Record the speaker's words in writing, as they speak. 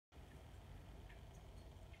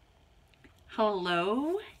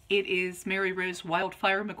Hello, it is Mary Rose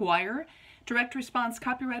Wildfire Maguire, direct response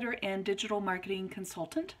copywriter and digital marketing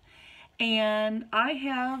consultant. And I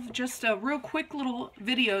have just a real quick little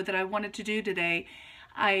video that I wanted to do today.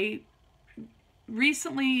 I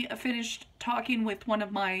recently finished talking with one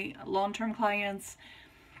of my long-term clients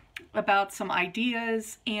about some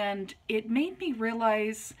ideas, and it made me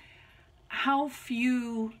realize how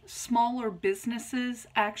few smaller businesses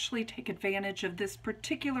actually take advantage of this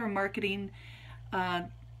particular marketing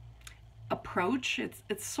approach.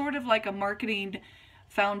 It's sort of like a marketing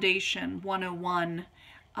foundation 101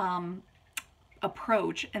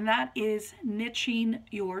 approach, and that is niching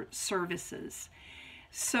your services.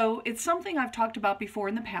 So it's something I've talked about before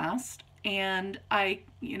in the past, and I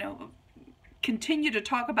continue to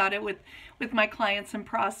talk about it with my clients and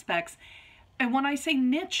prospects. And when I say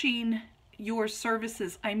niching your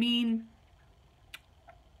services, I mean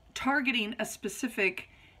targeting a specific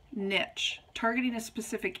niche, targeting a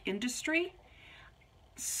specific industry.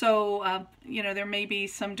 So, there may be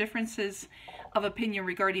some differences of opinion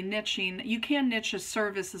regarding niching. You can niche a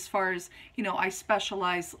service as far as, I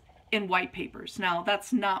specialize in white papers. Now,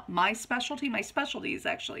 that's not my specialty. My specialty is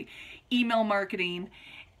actually email marketing,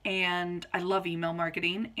 and I love email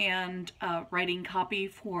marketing and writing copy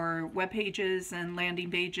for web pages and landing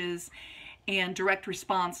pages and direct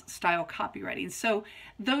response style copywriting. So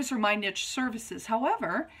those are my niche services.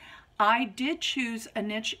 However, I did choose a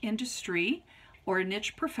niche industry or a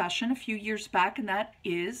niche profession a few years back, and that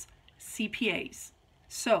is CPAs.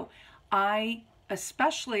 So I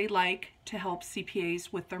especially like to help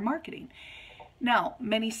CPAs with their marketing. Now,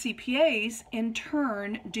 many CPAs in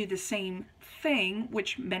turn do the same thing,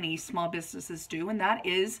 which many small businesses do, and that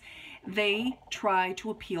is they try to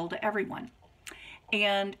appeal to everyone.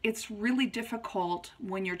 And it's really difficult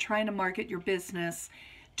when you're trying to market your business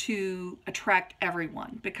to attract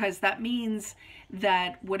everyone, because that means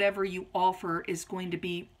that whatever you offer is going to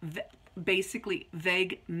be basically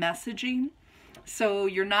vague messaging. So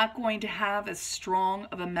you're not going to have as strong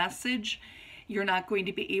of a message. You're not going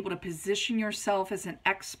to be able to position yourself as an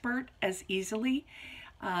expert as easily.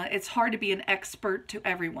 It's hard to be an expert to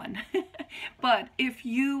everyone. But if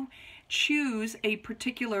you choose a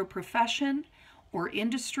particular profession or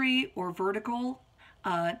industry or vertical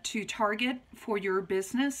to target for your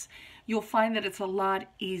business, you'll find that it's a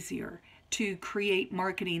lot easier to create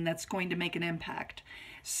marketing that's going to make an impact.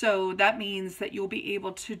 So that means that you'll be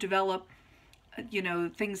able to develop,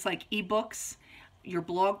 things like ebooks, your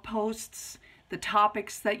blog posts, the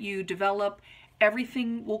topics that you develop.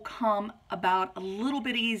 Everything will come about a little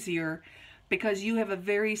bit easier because you have a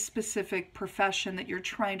very specific profession that you're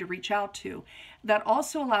trying to reach out to. That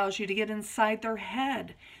also allows you to get inside their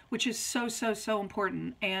head, which is so, so, so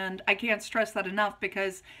important. And I can't stress that enough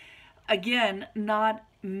because, again, not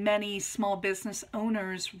many small business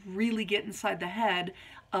owners really get inside the head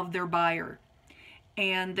of their buyer.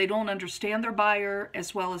 And they don't understand their buyer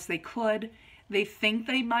as well as they could. They think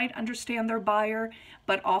they might understand their buyer,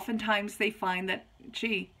 but oftentimes they find that,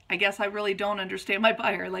 gee, I guess I really don't understand my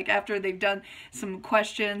buyer. Like after they've done some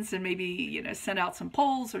questions and maybe, sent out some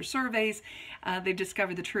polls or surveys, they've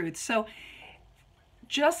discovered the truth. So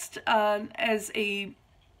just as a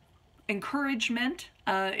encouragement,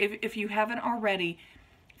 if you haven't already,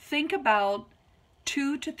 think about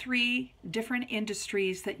 2 to 3 different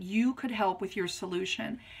industries that you could help with your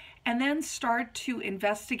solution, and then start to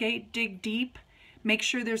investigate, dig deep, make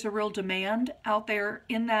sure there's a real demand out there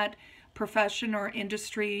in that profession or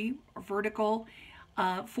industry or vertical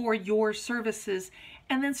for your services,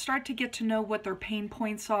 and then start to get to know what their pain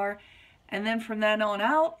points are. And then from then on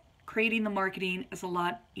out, creating the marketing is a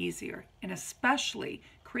lot easier, and especially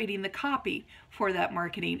creating the copy for that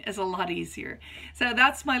marketing is a lot easier. So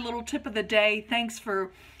that's my little tip of the day. Thanks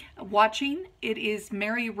for watching. It is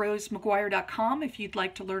MaryRoseMaguire.com if you'd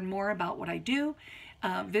like to learn more about what I do.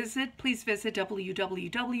 Please visit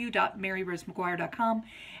www.MaryRoseMaguire.com,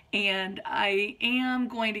 and I am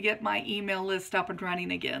going to get my email list up and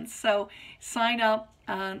running again. So sign up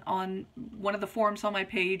on one of the forms on my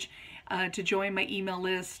page to join my email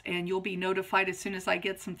list, and you'll be notified as soon as I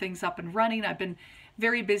get some things up and running. I've been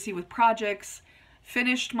very busy with projects,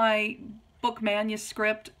 finished my book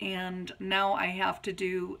manuscript, and now I have to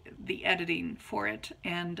do the editing for it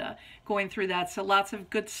and going through that. So lots of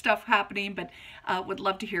good stuff happening, but would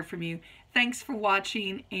love to hear from you. Thanks for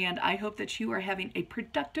watching, and I hope that you are having a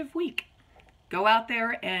productive week. Go out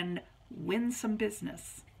there and win some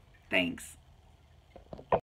business. Thanks.